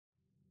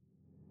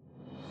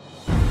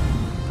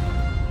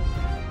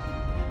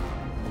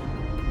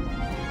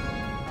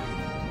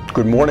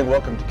Good morning,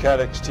 welcome to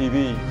CATEX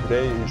TV.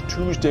 Today is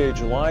Tuesday,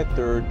 July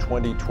 3rd,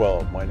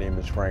 2012. My name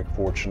is Frank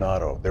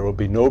Fortunato. There will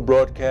be no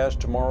broadcast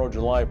tomorrow,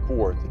 July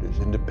 4th. It is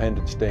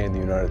Independence Day in the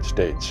United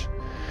States.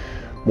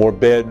 More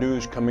bad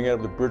news coming out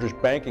of the British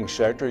banking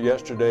sector.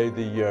 Yesterday,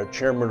 the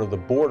chairman of the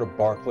board of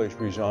Barclays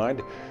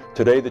resigned.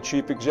 Today, the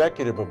chief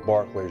executive of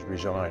Barclays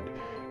resigned.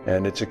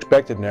 And it's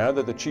expected now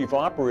that the chief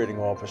operating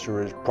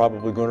officer is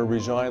probably going to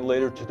resign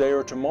later today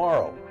or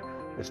tomorrow.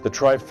 It's the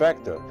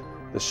trifecta.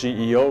 The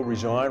CEO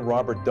resigned.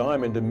 Robert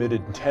Diamond amid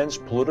intense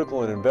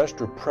political and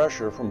investor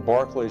pressure from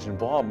Barclays'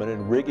 involvement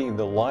in rigging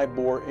the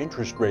LIBOR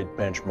interest rate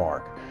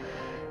benchmark.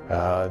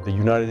 The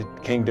United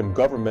Kingdom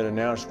government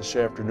announced this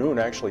afternoon,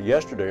 actually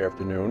yesterday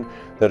afternoon,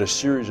 that a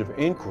series of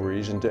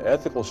inquiries into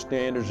ethical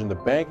standards in the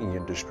banking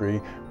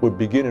industry would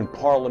begin in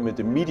Parliament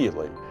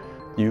immediately.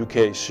 The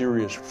UK's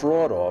Serious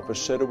Fraud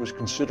Office said it was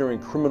considering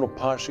criminal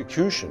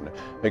prosecution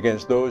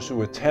against those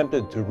who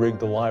attempted to rig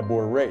the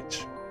LIBOR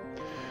rates.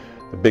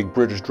 The big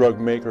British drug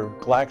maker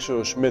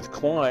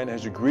GlaxoSmithKline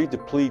has agreed to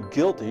plead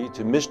guilty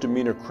to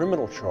misdemeanor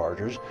criminal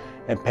charges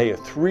and pay a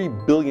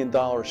 $3 billion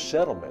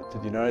settlement to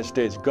the United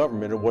States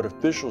government in what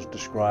officials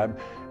describe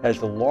as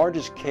the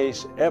largest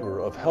case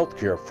ever of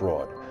healthcare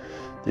fraud.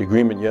 The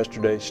agreement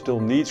yesterday still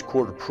needs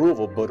court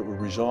approval, but it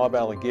would resolve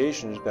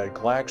allegations that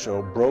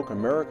Glaxo broke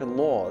American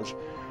laws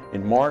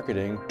in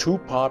marketing two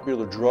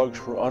popular drugs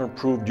for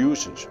unapproved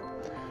uses.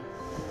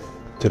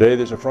 Today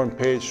there's a front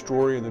page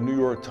story in the New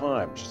York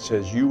Times. It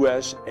says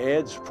U.S.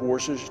 adds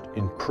forces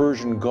in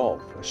Persian Gulf,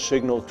 a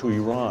signal to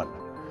Iran.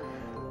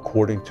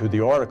 According to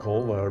the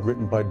article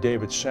written by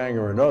David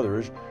Sanger and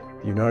others,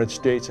 the United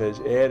States has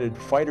added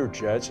fighter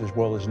jets as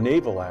well as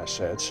naval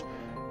assets.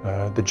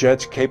 The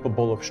jets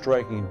capable of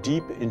striking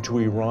deep into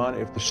Iran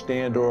if the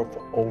standoff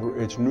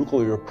over its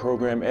nuclear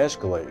program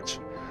escalates.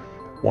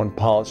 One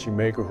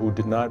policymaker who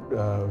did not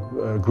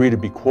agree to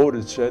be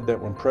quoted said that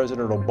when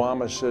President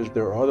Obama says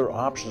there are other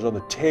options on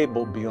the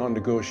table beyond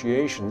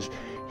negotiations,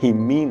 he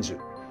means it.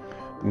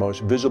 The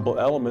most visible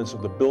elements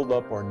of the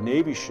buildup are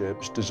Navy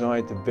ships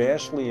designed to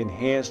vastly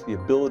enhance the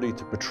ability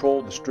to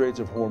patrol the Straits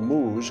of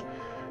Hormuz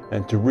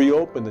and to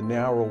reopen the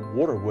narrow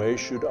waterway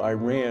should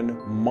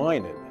Iran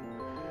mine it.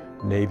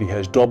 The Navy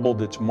has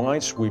doubled its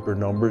minesweeper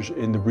numbers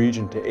in the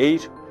region to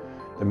 8.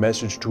 The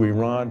message to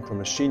Iran from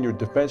a senior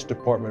Defense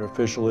Department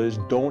official is,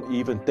 don't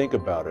even think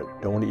about it.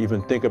 Don't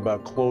even think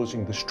about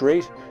closing the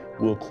strait.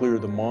 We'll clear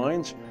the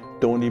mines.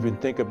 Don't even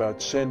think about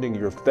sending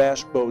your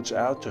fast boats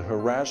out to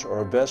harass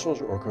our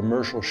vessels or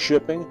commercial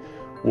shipping.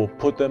 We'll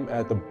put them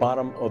at the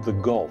bottom of the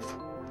Gulf.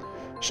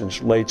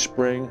 Since late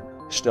spring,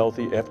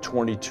 stealthy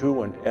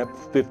F-22 and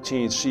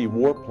F-15C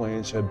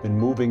warplanes have been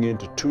moving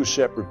into two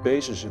separate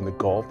bases in the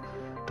Gulf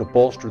to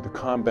bolster the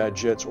combat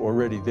jets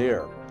already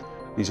there.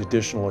 These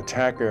additional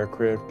attack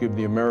aircraft give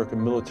the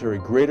American military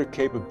greater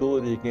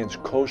capability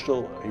against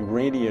coastal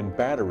Iranian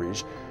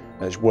batteries,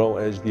 as well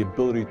as the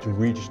ability to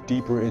reach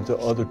deeper into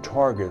other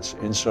targets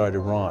inside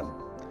Iran.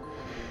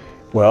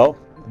 Well,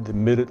 the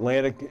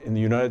mid-Atlantic in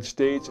the United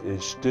States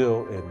is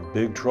still in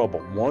big trouble.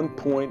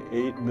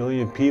 1.8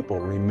 million people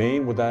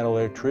remain without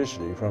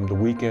electricity from the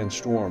weekend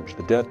storms.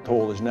 The death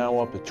toll is now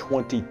up to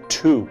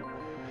 22.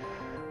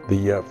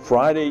 The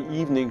Friday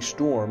evening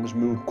storms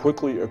moved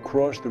quickly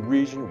across the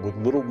region with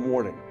little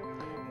warning.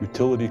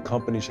 Utility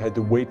companies had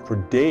to wait for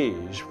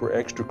days for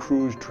extra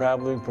crews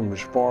traveling from as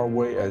far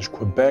away as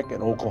Quebec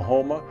and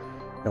Oklahoma.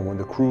 And when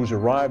the crews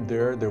arrived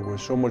there, there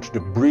was so much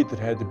debris that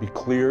had to be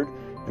cleared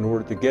in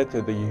order to get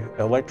to the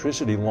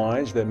electricity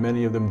lines that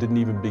many of them didn't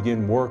even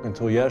begin work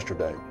until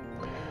yesterday.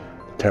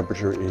 The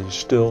temperature is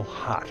still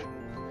hot.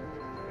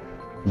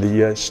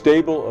 The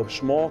stable of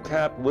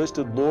small-cap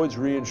listed Lloyd's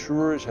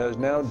reinsurers has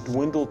now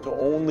dwindled to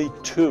only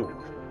 2.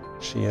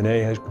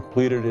 CNA has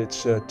completed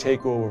its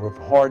takeover of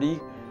Hardy.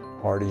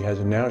 Hardy has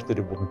announced that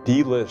it will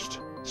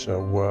delist.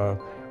 So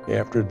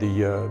after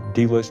the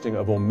delisting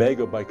of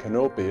Omega by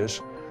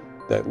Canopius,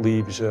 that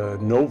leaves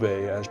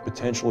Nove as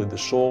potentially the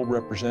sole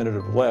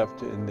representative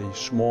left in the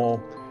small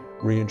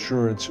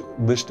reinsurance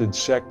listed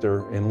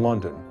sector in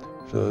London.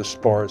 So as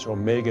far as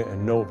Omega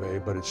and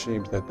Nove, but it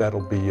seems that that'll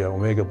be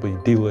Omega will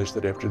be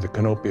delisted after the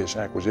Canopius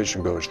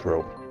acquisition goes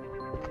through.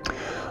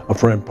 A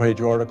front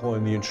page article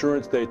in the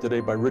Insurance Day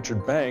today by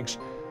Richard Banks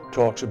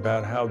talks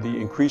about how the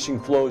increasing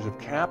flows of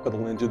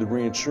capital into the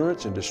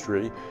reinsurance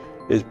industry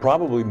is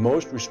probably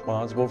most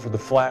responsible for the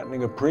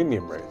flattening of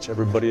premium rates.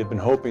 Everybody had been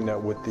hoping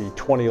that with the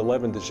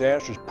 2011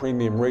 disasters,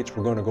 premium rates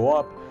were going to go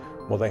up.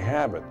 Well, they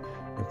haven't.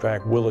 In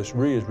fact, Willis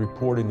Re is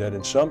reporting that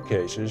in some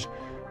cases,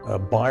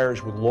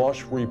 buyers with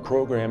loss-free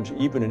programs,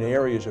 even in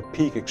areas of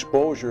peak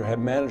exposure, have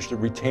managed to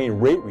retain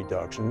rate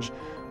reductions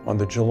on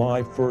the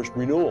July 1st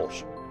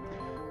renewals.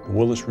 The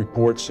Willis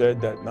report said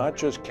that not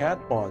just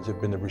cat bonds have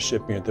been the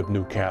recipient of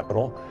new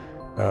capital.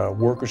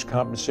 Workers'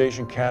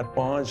 compensation cat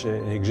bonds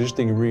and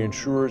existing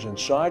reinsurers and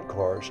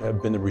sidecars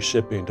have been the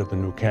recipient of the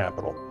new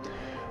capital.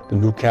 The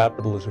new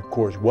capital is, of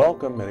course,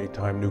 welcome.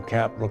 Anytime new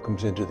capital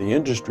comes into the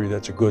industry,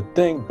 that's a good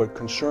thing, but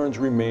concerns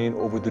remain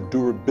over the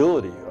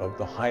durability of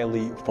the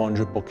highly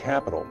fungible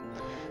capital.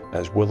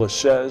 As Willis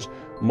says,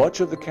 much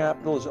of the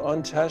capital is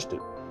untested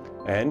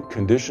and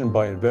conditioned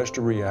by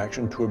investor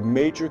reaction to a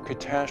major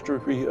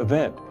catastrophe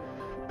event.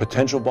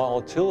 Potential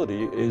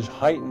volatility is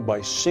heightened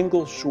by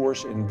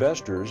single-source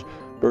investors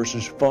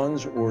versus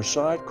funds or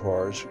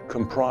sidecars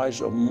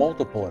comprised of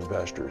multiple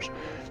investors.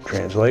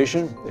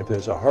 Translation, if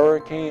there's a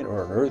hurricane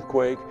or an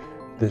earthquake,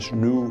 this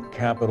new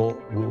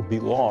capital will be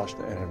lost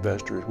and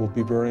investors will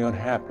be very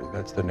unhappy.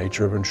 That's the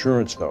nature of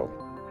insurance, though.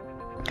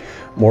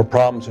 More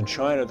problems in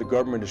China. The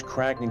government is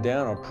cracking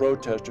down on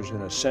protesters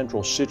in a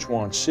central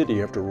Sichuan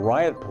city after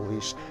riot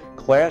police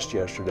clashed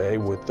yesterday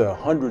with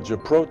hundreds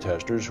of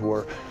protesters who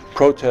are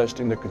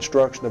protesting the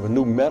construction of a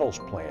new metals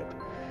plant.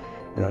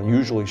 In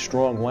unusually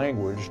strong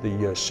language,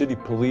 the city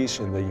police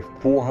in the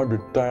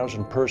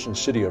 400,000 person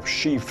city of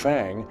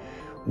Shifang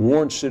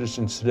warned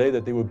citizens today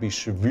that they would be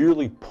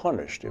severely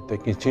punished if they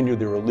continued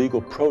their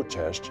illegal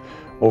protests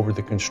over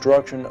the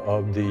construction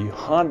of the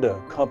Honda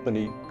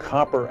company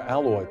copper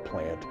alloy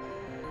plant,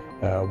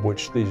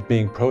 which is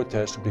being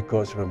protested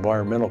because of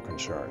environmental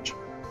concerns.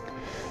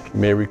 You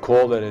may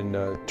recall that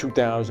in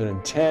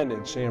 2010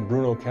 in San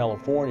Bruno,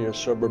 California, a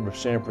suburb of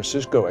San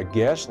Francisco, a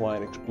gas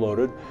line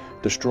exploded,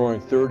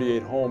 destroying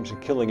 38 homes and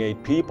killing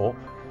 8 people.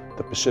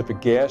 The Pacific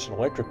Gas and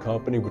Electric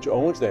Company, which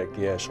owns that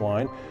gas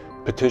line,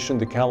 petitioned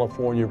the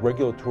California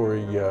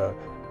regulatory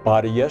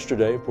body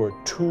yesterday for a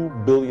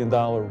 $2 billion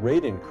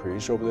rate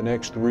increase over the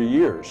next 3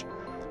 years.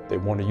 They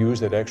want to use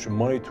that extra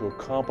money to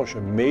accomplish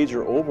a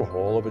major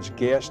overhaul of its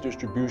gas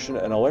distribution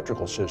and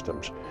electrical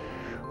systems.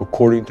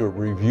 According to a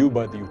review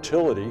by the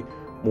utility,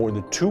 more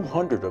than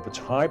 200 of its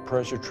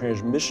high-pressure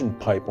transmission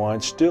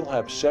pipelines still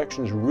have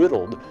sections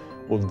riddled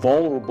with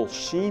vulnerable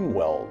seam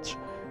welds,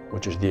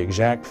 which is the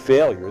exact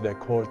failure that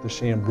caused the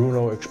San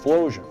Bruno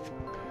explosion.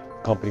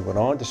 The company went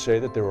on to say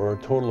that there are a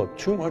total of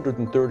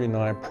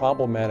 239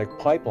 problematic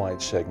pipeline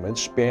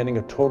segments spanning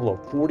a total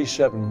of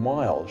 47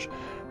 miles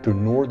through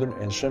northern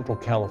and central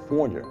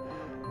California.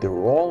 They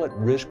were all at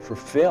risk for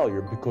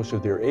failure because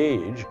of their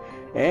age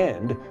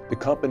and the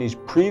company's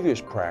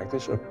previous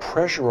practice of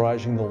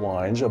pressurizing the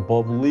lines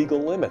above legal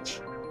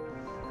limits.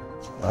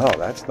 Wow,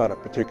 that's not a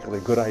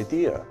particularly good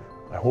idea.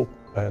 I hope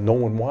no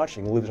one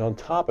watching lives on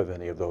top of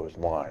any of those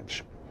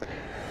lines.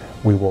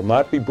 We will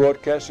not be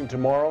broadcasting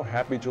tomorrow.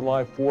 Happy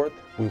July 4th.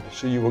 We will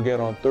see you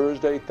again on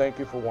Thursday. Thank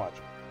you for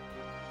watching.